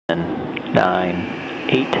9,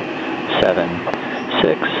 8, 7,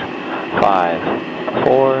 6, 5,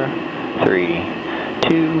 4, 3,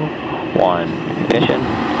 2, 1. Ignition,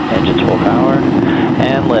 engines full power,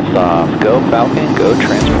 and liftoff. Go Falcon, go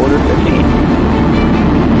Transporter 50.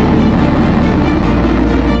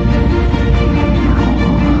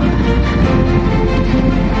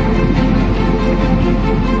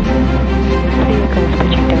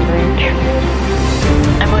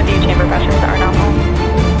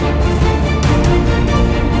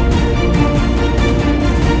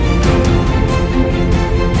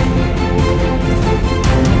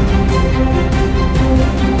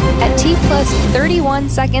 At T+31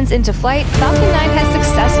 seconds into flight, Falcon 9 has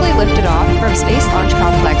successfully lifted off from Space Launch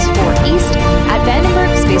Complex 4 East at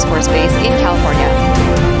Vandenberg Space Force Base in California.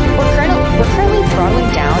 We're currently throttling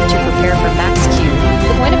down to prepare for max Q,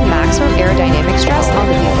 the point of maximum aerodynamic stress on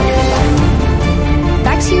the vehicle.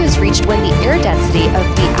 Max Q is reached when the air density of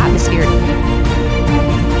the atmosphere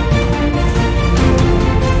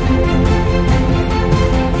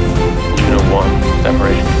LUNA-1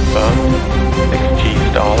 separation confirmed.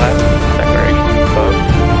 6G stall at